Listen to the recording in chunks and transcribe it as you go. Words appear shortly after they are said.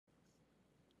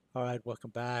All right,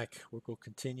 welcome back. We're going to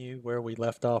continue where we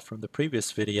left off from the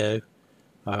previous video.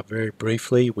 Very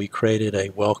briefly, we created a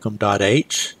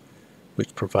welcome.h,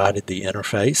 which provided the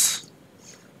interface.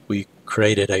 We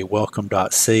created a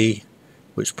welcome.c,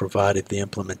 which provided the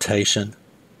implementation.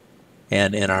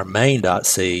 And in our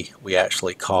main.c, we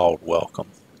actually called welcome.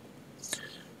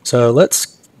 So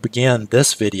let's begin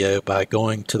this video by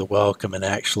going to the welcome and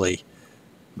actually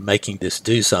making this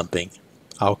do something.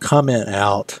 I'll comment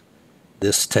out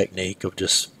this technique of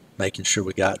just making sure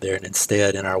we got there, and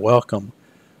instead in our welcome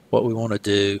what we want to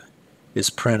do is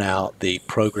print out the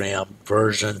program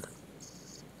version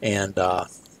and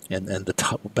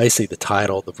basically the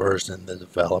title, the version, the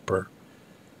developer.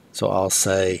 So I'll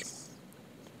say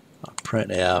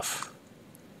printf,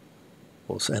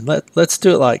 and let's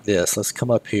do it like this. Let's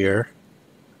come up here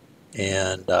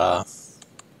and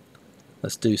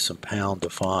let's do some pound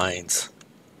defines.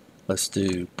 Let's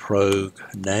do prog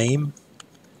name,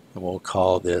 and we'll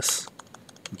call this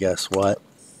guess what,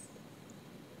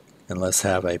 and let's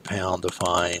have a pound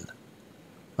define.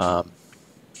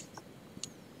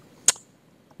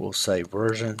 We'll say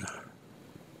version,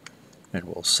 and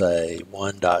we'll say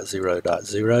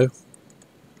 1.0.0,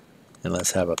 and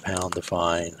let's have a pound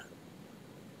define.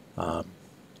 So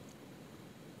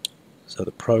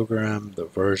the program, the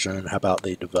version, how about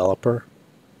the developer?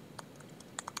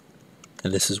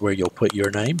 And this is where you'll put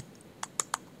your name.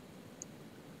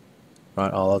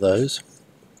 Right, all of those.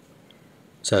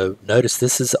 So notice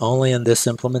this is only in this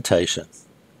implementation.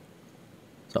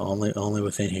 So only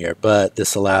within here, but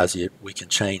this allows you, we can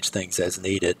change things as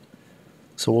needed.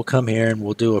 So we'll come here and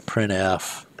we'll do a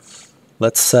printf.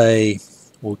 Let's say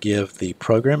we'll give the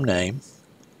program name.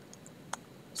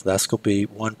 So that's going to be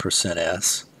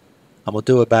 1%s. I'm going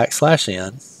to do a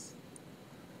 \n.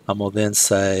 I'm going to then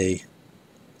say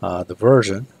the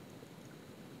version.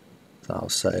 So I'll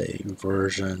say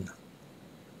version.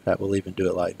 That will even do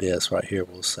it like this right here.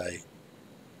 We'll say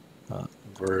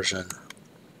version.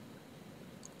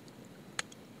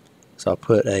 So I'll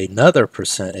put another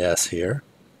 %s here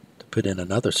to put in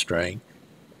another string,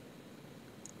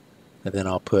 and then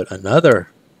I'll put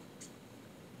another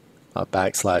 \n,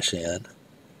 and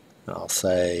I'll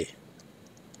say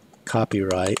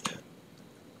copyright.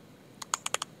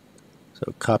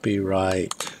 So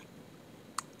copyright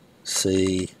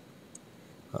C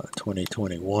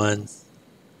 2021,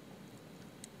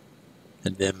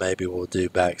 and then maybe we'll do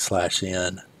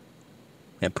 \n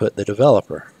and put the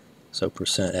developer. So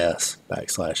 %s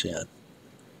 \n.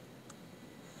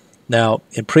 Now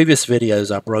in previous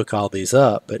videos I broke all these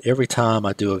up, but every time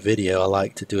I do a video I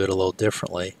like to do it a little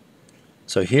differently.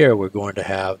 So here we're going to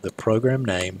have the program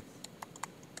name,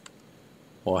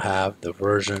 we'll have the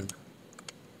version,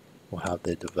 we'll have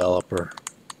the developer,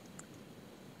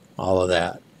 all of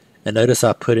that. And notice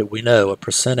I put it, we know a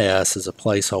 %s is a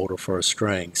placeholder for a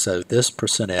string. So this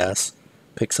 %s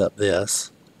picks up this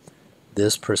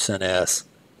 %s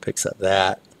picks up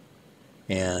that,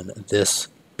 and this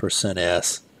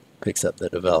 %s picks up the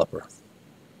developer.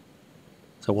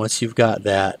 So once you've got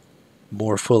that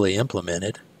more fully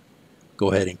implemented,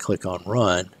 go ahead and click on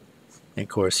run, and of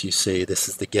course you see this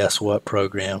is the guess what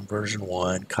program, version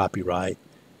 1, copyright,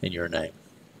 and your name.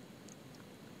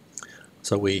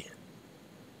 So we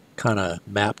kind of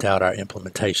mapped out our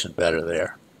implementation better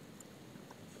there.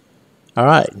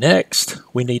 Alright, next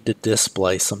we need to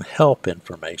display some help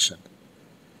information.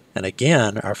 And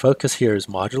again, our focus here is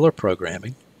modular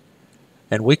programming,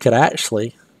 and we could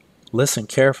actually, listen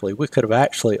carefully, we could have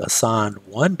actually assigned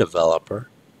one developer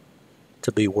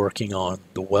to be working on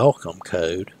the welcome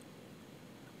code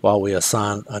while we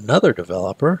assign another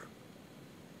developer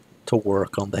to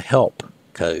work on the help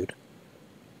code.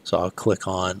 So I'll click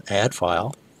on add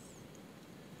file,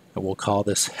 and we'll call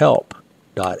this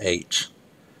help.h.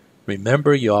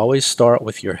 Remember, you always start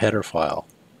with your header file,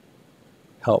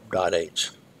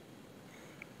 help.h.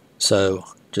 So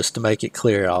just to make it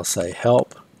clear, I'll say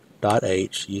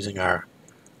help.h using our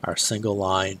single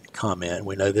line comment.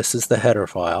 We know this is the header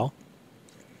file,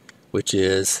 which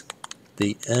is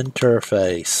the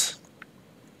interface.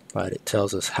 Right, it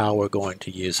tells us how we're going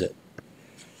to use it.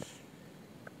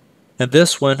 And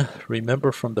this one,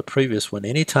 remember from the previous one,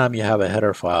 anytime you have a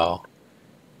header file,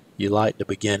 you like to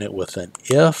begin it with an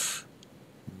if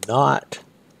not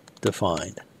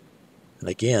defined. And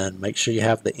again, make sure you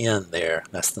have the N there.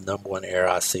 That's the #1 error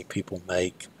I see people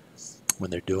make when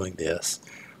they're doing this.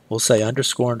 We'll say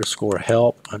underscore underscore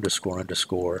help underscore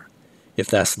underscore. If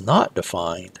that's not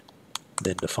defined,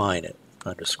 then define it.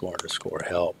 Underscore underscore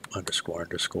help underscore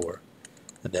underscore.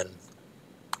 And then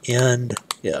end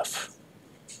if.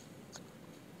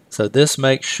 So this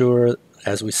makes sure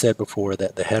as we said before,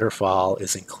 that the header file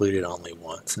is included only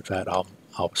once. In fact,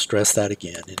 I'll stress that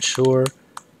again. Ensure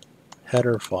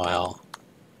header file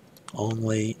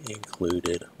only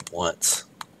included once.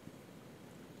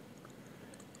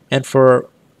 And for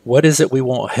what is it we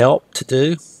want help to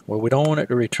do? Well, we don't want it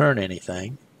to return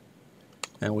anything,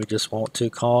 and we just want to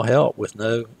call help with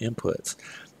no inputs.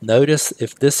 Notice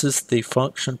if this is the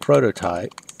function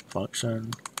prototype, put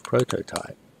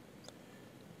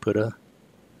a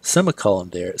semicolon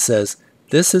there. It says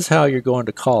this is how you're going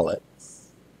to call it,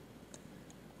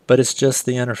 but it's just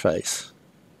the interface.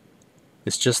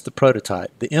 It's just the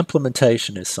prototype. The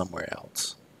implementation is somewhere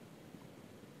else.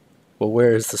 Well,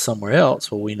 where is the somewhere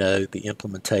else? Well, we know the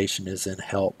implementation is in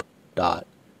help.c.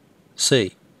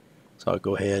 So I'll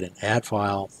go ahead and add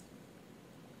file,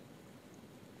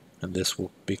 and this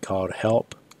will be called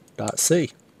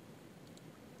help.c.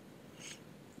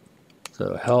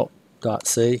 So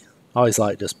help.c. I always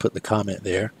like to just put the comment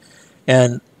there.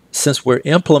 And since we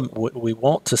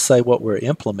want to say what we're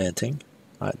implementing,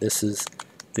 right, this is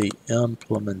the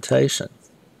implementation.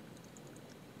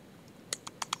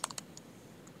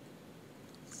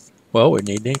 Well, we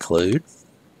need to include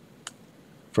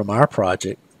from our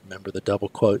project, remember the double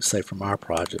quotes say from our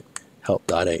project,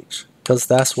 help.h, because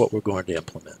that's what we're going to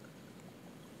implement.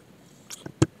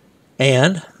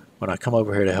 And when I come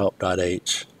over here to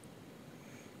help.h,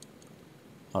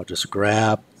 I'll just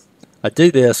grab, I do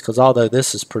this because although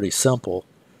this is pretty simple,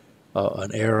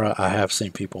 an error I have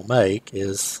seen people make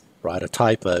is write a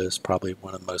typo. Is probably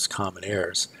one of the most common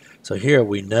errors. So here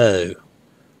we know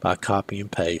by copy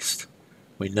and paste,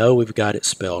 we know we've got it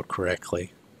spelled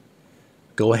correctly.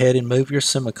 Go ahead and move your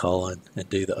semicolon and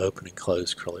do the open and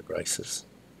close curly braces.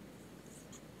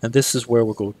 And this is where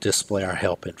we're going to display our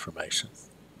help information.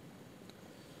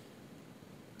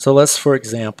 So let's, for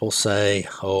example, say,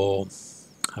 how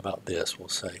about this? We'll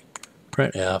say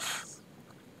printf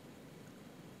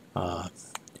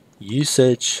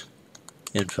usage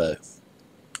info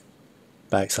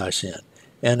 \n.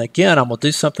 And again, I'm going to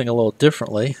do something a little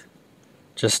differently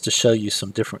just to show you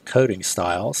some different coding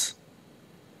styles.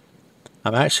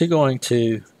 I'm actually going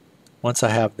to, once I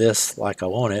have this like I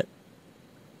want it,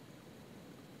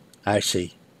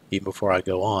 actually, even before I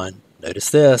go on, notice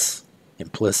this,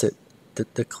 implicit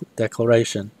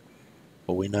declaration.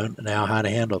 Well, we know now how to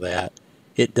handle that.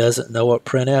 It doesn't know what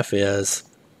printf is.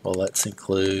 Well, let's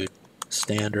include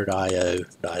standard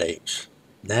io.h.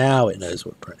 Now it knows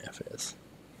what printf is.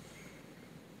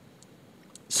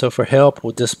 So for help,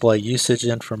 we'll display usage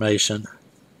information.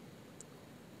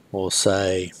 We'll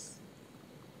say,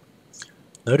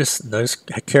 notice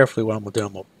carefully what I'm going to do.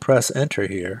 I'm going to press enter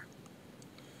here.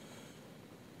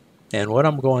 And what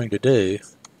I'm going to do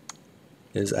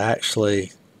is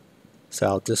actually, so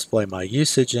I'll display my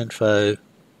usage info,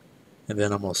 and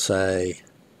then I'm going to say,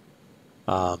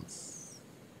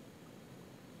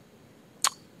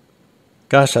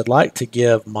 gosh, I'd like to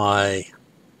give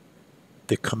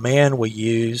the command we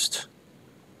used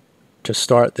to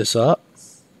start this up.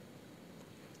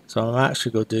 So I'm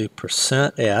actually going to do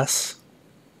 %s.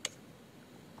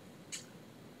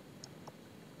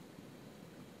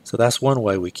 So that's one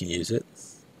way we can use it.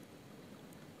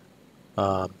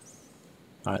 Alright,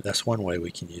 that's one way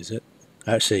we can use it.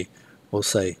 Actually, we'll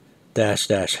say --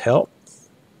 help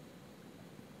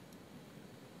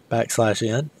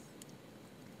 \n.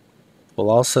 We'll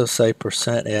also say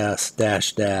 %s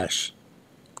 --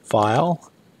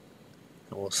 file,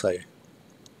 and we'll say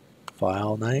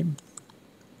file name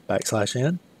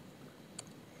 \n,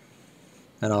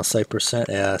 and I'll say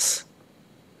 %s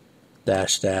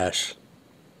 --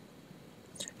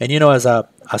 and you know, as I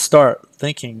start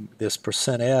thinking this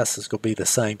 %s is going to be the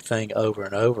same thing over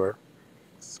and over,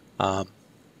 and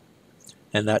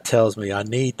that tells me I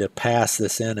need to pass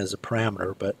this in as a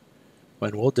parameter, but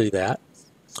when we'll do that,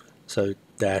 so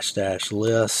 --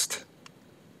 list,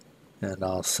 and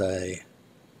I'll say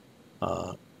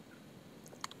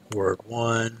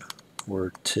word1,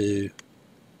 word2, ...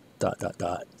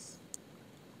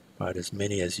 Write as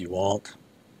many as you want,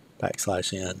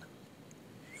 \n.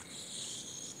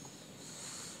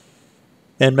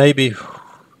 And maybe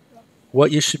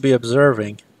what you should be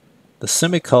observing, the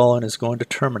semicolon is going to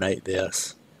terminate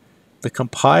this. The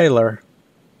compiler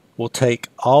will take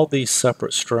all these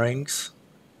separate strings,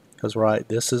 because right,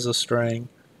 this is a string,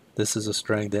 this is a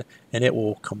string, and it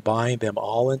will combine them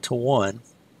all into one,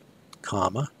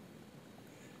 comma,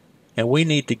 and we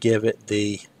need to give it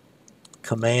the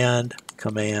command,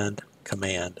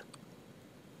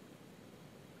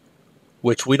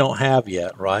 which we don't have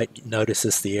yet, right? Notice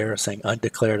it's the error saying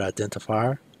undeclared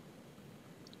identifier.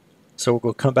 So we're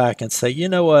going to come back and say, you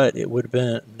know what, it would have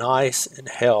been nice in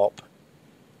help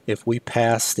if we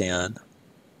passed in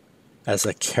as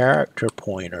a character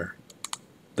pointer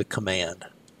the command.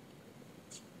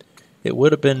 It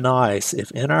would have been nice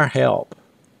if in our help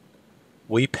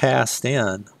we passed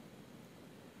in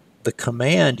the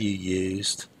command you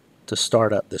used to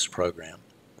start up this program.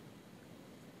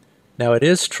 Now it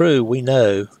is true we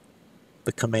know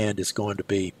the command is going to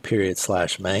be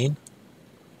 /main,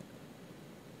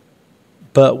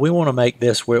 but we want to make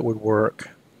this where it would work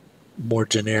more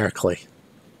generically.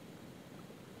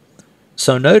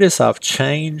 So notice I've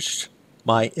changed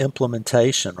my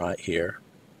implementation right here,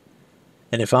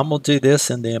 and if I'm going to do this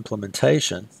in the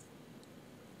implementation,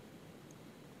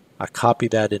 I copy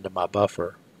that into my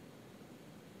buffer,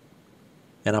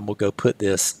 and I'm going to go put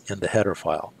this in the header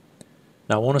file.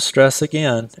 Now I want to stress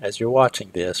again, as you're watching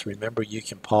this, remember you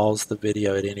can pause the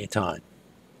video at any time.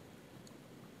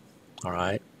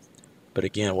 Alright, but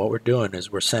again what we're doing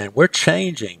is we're saying we're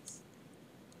changing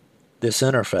this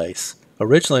interface.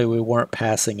 Originally we weren't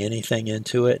passing anything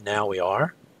into it, now we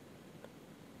are.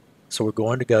 So we're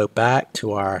going to go back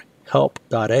to our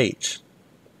help.h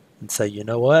and say, you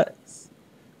know what?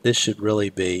 This should really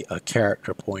be a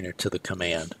character pointer to the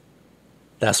command.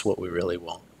 That's what we really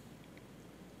want.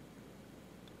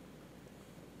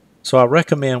 So I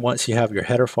recommend once you have your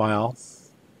header file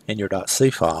and your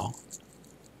 .c file,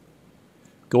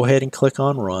 go ahead and click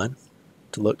on Run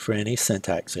to look for any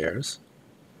syntax errors.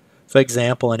 For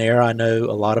example, an error I know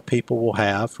a lot of people will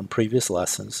have from previous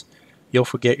lessons, you'll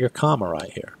forget your comma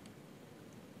right here.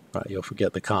 Right, you'll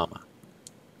forget the comma.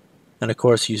 And of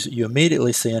course you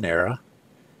immediately see an error,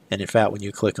 and in fact when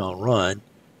you click on Run,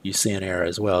 you see an error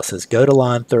as well. It says go to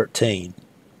line 13,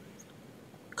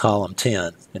 column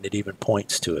 10, and it even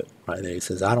points to it right there. It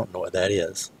says I don't know what that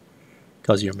is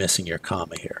because you're missing your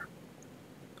comma here.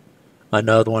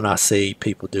 Another one I see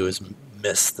people do is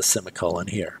miss the semicolon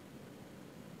here.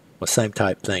 Well, same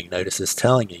type thing. Notice it's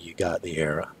telling you you got the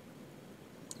error.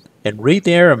 And read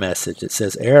the error message. It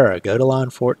says error, go to line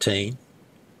 14,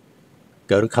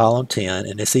 go to column 10,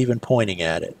 and it's even pointing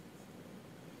at it,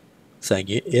 saying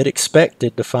it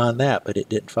expected to find that, but it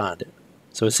didn't find it.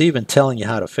 So it's even telling you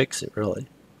how to fix it, really.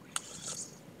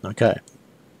 Okay.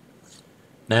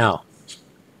 Now,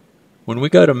 when we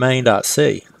go to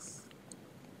main.c,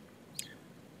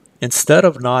 instead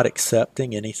of not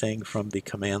accepting anything from the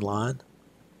command line,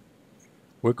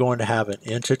 we're going to have an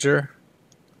integer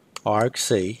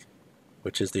argc,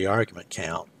 which is the argument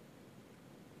count,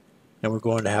 and we're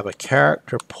going to have a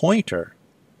character pointer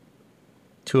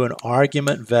to an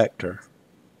argument vector,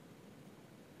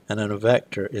 and then a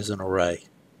vector is an array.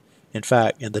 In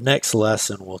fact, in the next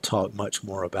lesson we'll talk much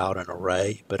more about an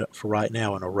array, but for right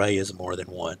now an array is more than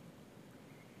one.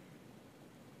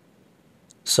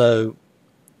 So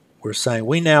we're saying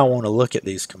we now want to look at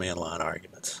these command line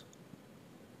arguments.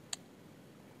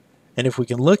 And if we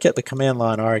can look at the command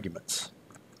line arguments,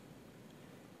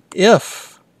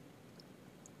 so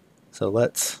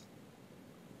let's,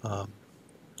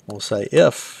 we'll say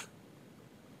if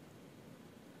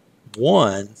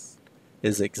 1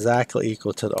 is exactly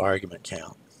equal to the argument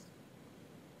count.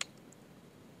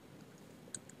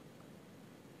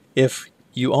 If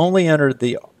you only enter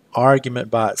the argument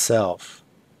by itself,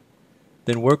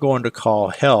 then we're going to call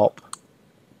help,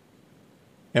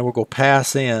 and we're going to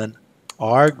pass in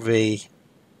argv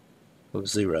of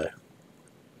 0.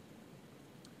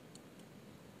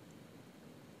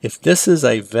 If this is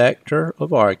a vector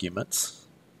of arguments,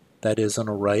 that is an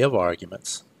array of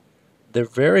arguments, the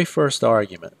very first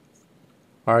argument,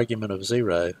 argument of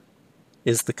 0,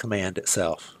 is the command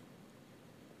itself.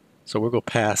 So we're going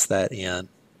to pass that in.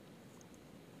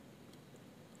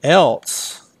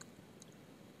 Else,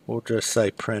 we'll just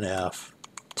say printf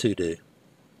to do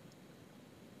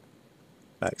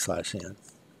 \n.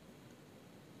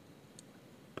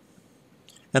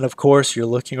 And of course you're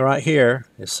looking right here,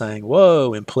 it's saying,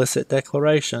 whoa, implicit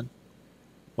declaration.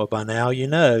 Well, by now you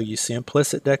know, you see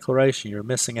implicit declaration, you're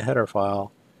missing a header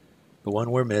file. The one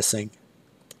we're missing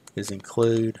is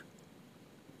include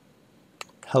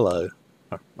help.h.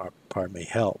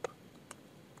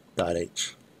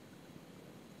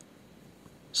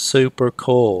 Super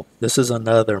cool. This is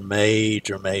another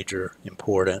major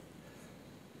important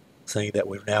thing, that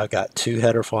we've now got 2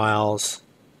 header files.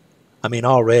 I mean,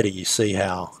 already you see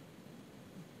how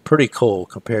pretty cool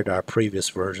compared to our previous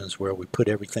versions where we put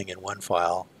everything in one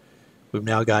file. We've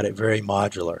now got it very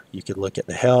modular. You could look at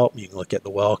the help, you can look at the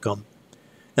welcome.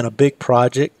 In a big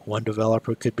project, one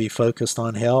developer could be focused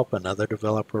on help, another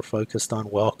developer focused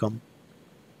on welcome.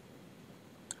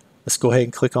 Let's go ahead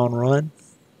and click on Run.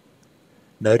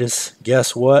 Notice,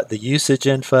 guess what? The usage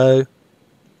info,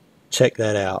 check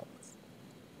that out.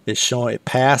 It's showing it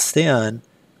passed in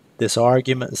This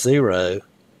argument 0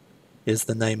 is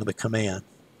the name of the command.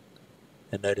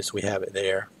 And notice we have it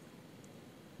there.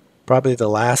 Probably the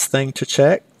last thing to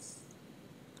check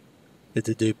is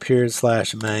to do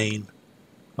 /main,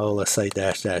 let's say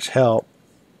 -- help.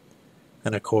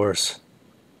 And of course,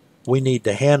 we need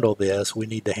to handle this. We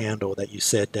need to handle that you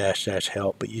said --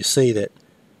 help, but you see that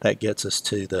that gets us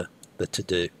to the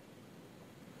to-do.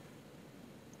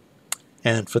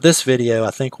 And for this video,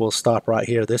 I think we'll stop right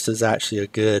here. This is actually a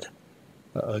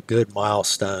good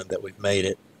milestone that we've made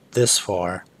it this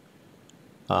far.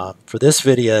 For this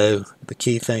video, the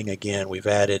key thing again, we've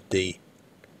added the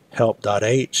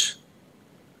help.h,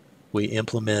 we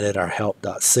implemented our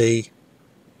help.c,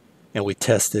 and we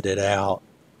tested it out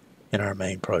in our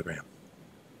main program.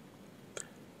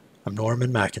 I'm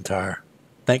Norman McIntyre.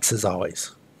 Thanks as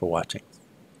always for watching.